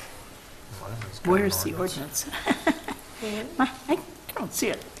 yeah. Mine is kind of Where's the ordinance? I don't see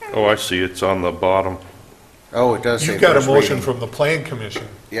it. Oh, I see, it's on the bottom. Oh, it does say You've got a first motion reading. from the Plan Commission.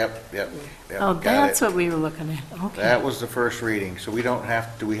 Yep, yep. Oh, got that's it. what we were looking at, okay. That was the first reading, so we don't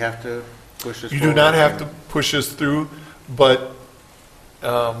have, do we have to push this You forward? do not have to push this through, but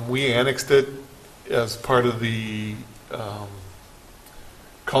we annexed it as part of the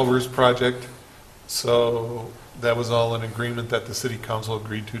Culvers project. So that was all an agreement that the city council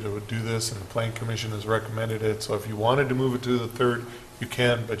agreed to do this, and the Plan Commission has recommended it. So if you wanted to move it to the 3rd, you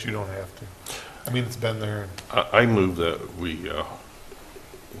can, but you don't have to. I mean, it's been there. I move that we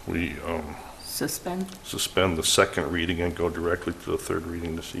Suspend? suspend the second reading and go directly to the third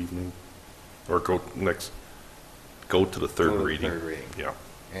reading this evening. Or go to the third Go to the reading. third reading. Yeah.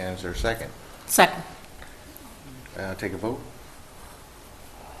 And is there a second? Second. Take a vote.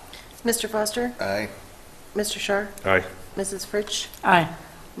 Mr. Foster? Aye. Mr. Shar? Aye. Mrs. Fritsch? Aye.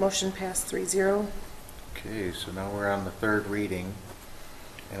 Motion passed 3-0. Okay, so now we're on the third reading,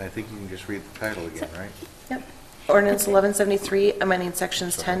 and I think you can just read the title again, right? Yep. Ordinance 1173, amending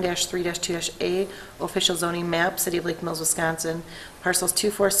sections 10-3-2-A, official zoning map, City of Lake Mills, Wisconsin, parcels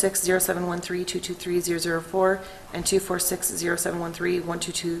 2460713-223-004 and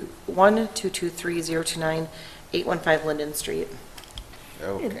 2460713-1223029-815 Linden Street.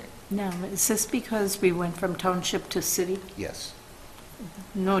 Okay, Now, is this because we went from township to city? yes.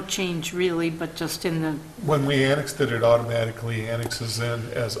 No change really, but just in the, When we annexed it, it automatically annexes in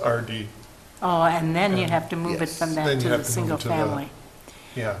as RD. oh, and then you have to move it Yes. from Then that you to have the to single move to the- family.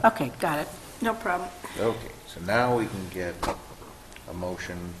 Yeah. Okay, got it. No problem. Okay, so now we can get a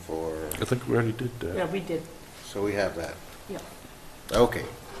motion for, I think we already did Yeah, that. we did. so we have that. Yep. Okay,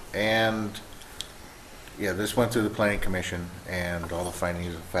 and, yeah, this went through the planning commission, and all the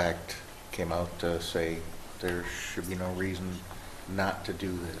findings of fact came out to say there should be no reason not to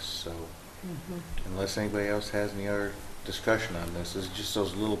do this, so unless anybody else has any other discussion on this, it's just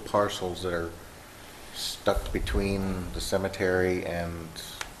those little parcels that are stuck between the cemetery and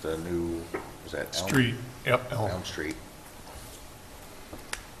the new, was that Elm? Street, yep, Elm. Elm Street.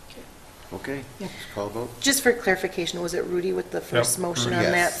 Okay, Yeah. let's call a vote. Just for clarification, was it Rudy with the first Yep, motion Rudy.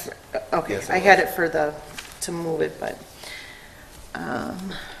 on Yes. that? Okay, Yes, it I had was. it for the, to move it, but,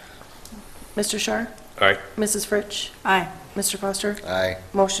 Mr. Shar? Aye. Mrs. Fritsch? Aye. Mr. Foster? Aye.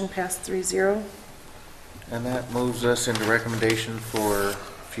 Motion passed 3-0. And that moves us into recommendation for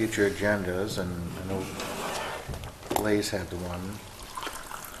future agendas, and I know Blaze had the one.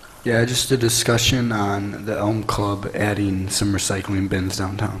 Yeah, just a discussion on the Elm Club adding some recycling bins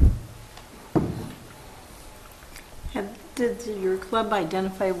downtown. Did your club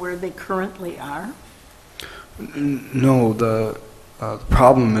identify where they currently are? No, the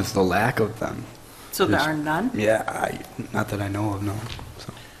problem is the lack of them. So there Yes. are none? Yeah, not that I know of, no.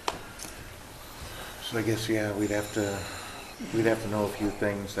 So. So I guess, yeah, we'd have to know a few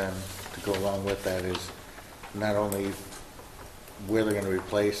things then to go along with that, is not only where they're gonna be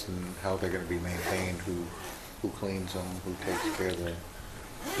placed and how they're gonna be maintained, who cleans them, who takes care of them,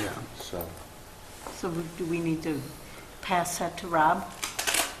 Yeah. so. So do we need to pass that to Rob?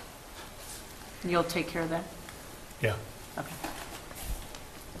 You'll take care of that? Yeah. Okay.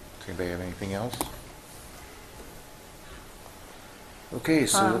 Does anybody have anything else? Okay,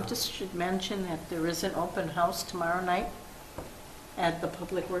 so, Just should mention that there is an open house tomorrow night at the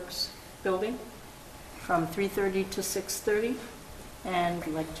Public Works Building from 3:30 to 6:30, and I'd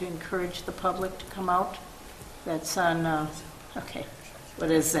like to encourage the public to come out. That's on, okay, what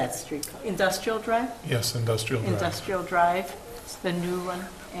is that street called? Industrial Drive? Yes, Industrial Drive. Industrial Drive, it's the new one,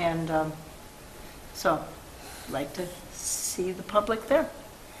 and so I'd like to see the public there.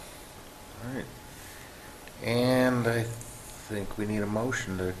 all right. And I think we need a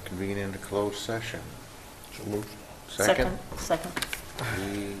motion to convene into closed session. So moved. Second? Second.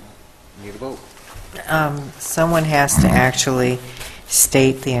 We need a vote. Someone has to actually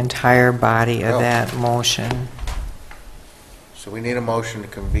state the entire body of Oh. that motion. So we need a motion to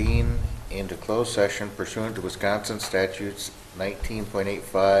convene into closed session pursuant to Wisconsin statutes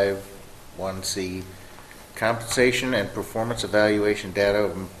 19.85(1)(c), compensation and performance evaluation data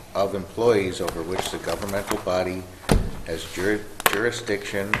of employees over which the governmental body has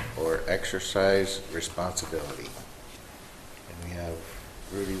jurisdiction or exercise responsibility. And we have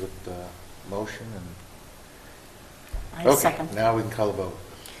Rudy with the motion, and I okay, second. now we can call a vote.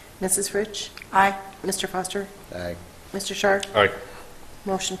 Mrs. Fritsch? Aye. Mr. Foster? Aye. Mr. Shar? Aye.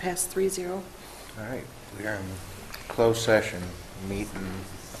 Motion passed 3-0. All right, we are in closed session, meet in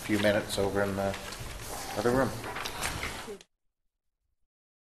a few minutes over in the other room.